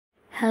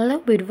Hello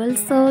beautiful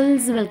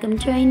souls, welcome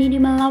to I Need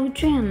My Love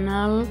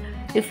channel.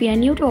 If you are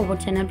new to our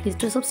channel, please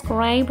do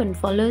subscribe and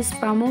follow us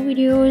for more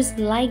videos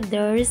like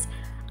this.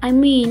 I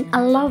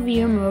love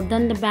you more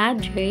than the bad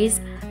days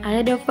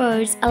ahead of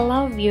us. I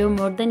love you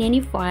more than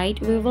any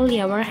fight we will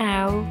ever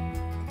have.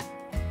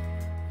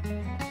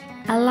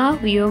 I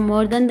love you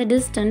more than the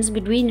distance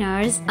between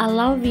us. I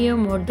love you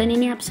more than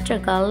any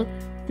obstacle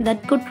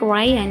that could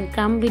try and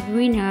come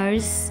between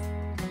us.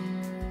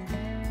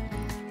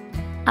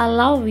 I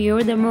love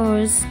you the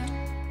most.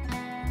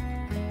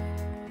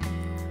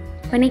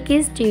 When I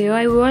kissed you,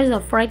 I was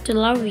afraid to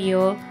love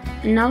you.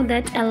 Now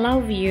that I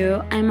love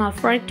you, I'm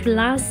afraid to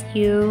lose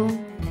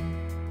you.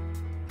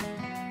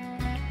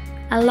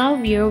 I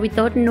love you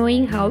without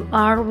knowing how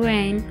or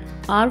when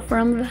or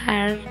from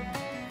where.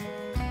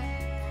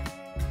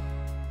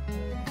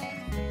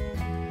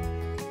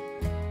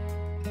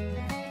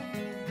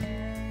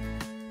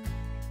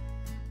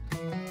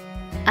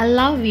 I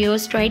love you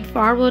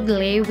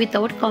straightforwardly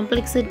without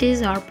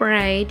complexities or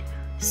pride.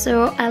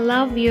 So I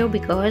love you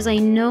because I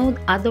know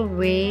the other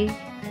way.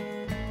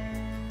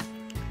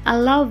 I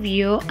love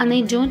you and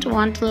I don't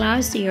want to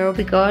lose you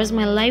because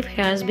my life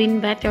has been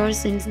better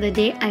since the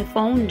day I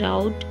found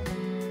out.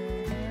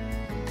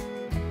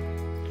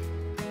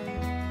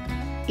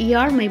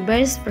 You're my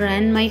best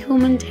friend, my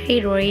human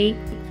diary,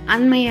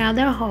 and my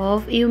other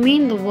half. You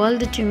mean the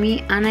world to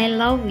me and I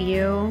love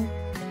you.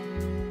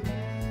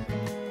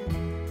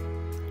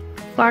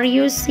 For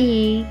you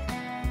see,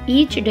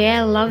 each day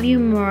I love you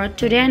more,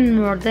 today and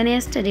more than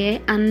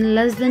yesterday and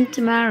less than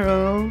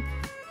tomorrow.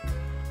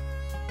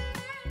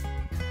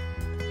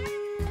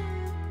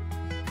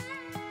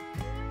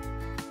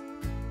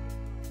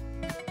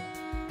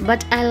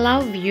 But I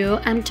love you,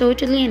 I'm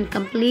totally and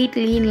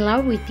completely in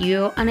love with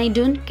you and I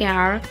don't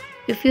care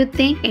if you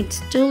think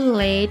it's too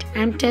late,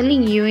 I'm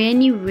telling you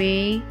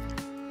anyway.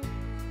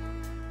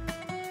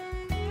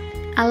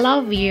 I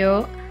love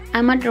you.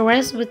 I'm at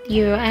rest with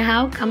you. I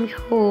have come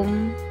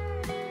home.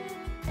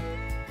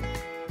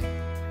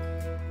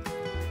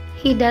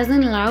 He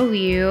doesn't love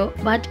you,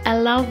 but I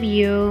love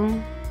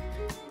you.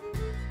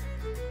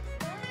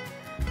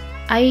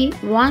 I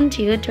want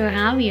you to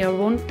have your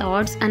own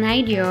thoughts and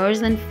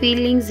ideas and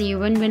feelings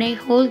even when I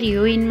hold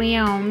you in my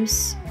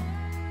arms.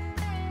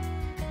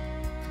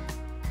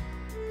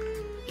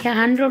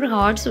 100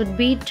 hearts would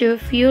be too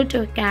few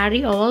to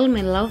carry all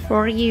my love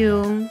for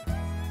you.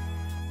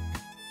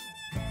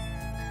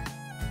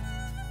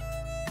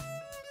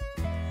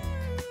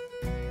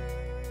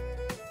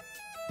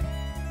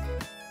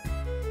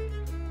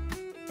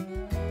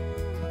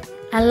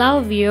 I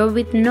love you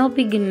with no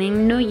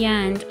beginning, no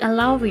end. I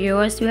love you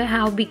as you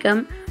have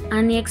become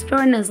an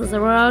extra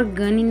necessary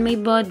organ in my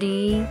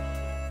body.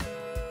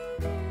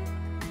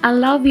 I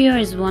love you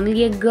as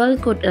only a girl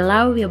could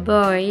love a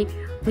boy,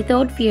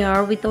 without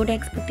fear, without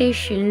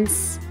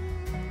expectations.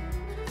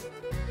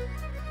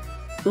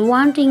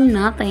 Wanting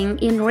nothing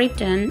in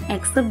return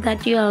except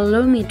that you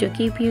allow me to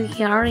keep you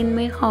here in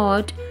my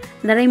heart,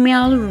 that I may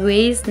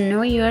always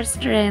know your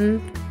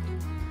strength.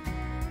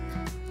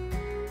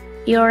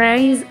 Your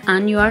eyes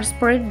and your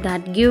spirit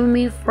that give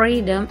me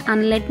freedom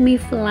and let me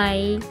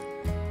fly.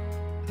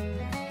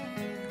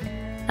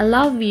 I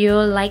love you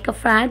like a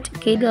fat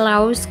kid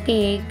loves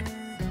cake.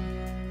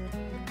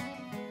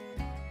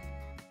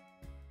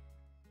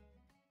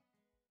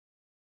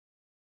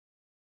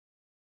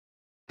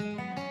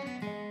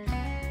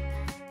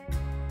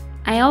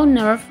 I have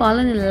never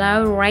fallen in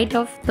love right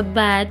off the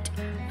bat.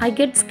 I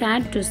get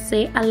scared to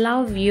say I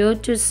love you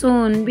too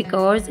soon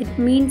because it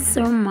means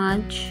so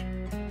much.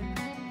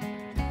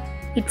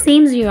 It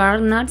seems you are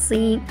not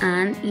seeing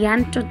an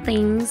end to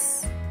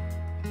things.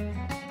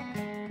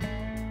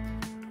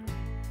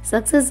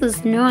 Success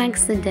is no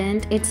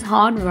accident, it's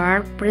hard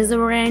work,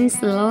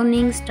 perseverance,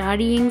 learning,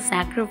 studying,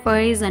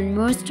 sacrifice, and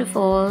most of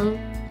all,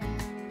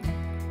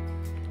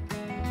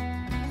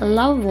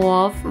 love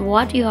of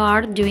what you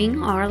are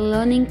doing or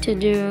learning to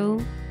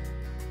do.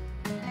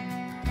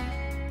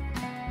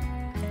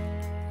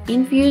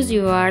 Infuse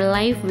your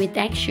life with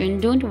action,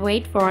 don't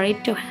wait for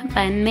it to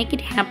happen, make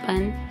it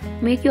happen.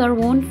 Make your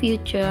own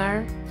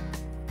future.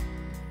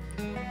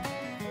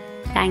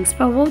 Thanks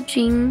for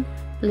watching.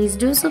 Please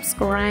do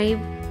subscribe.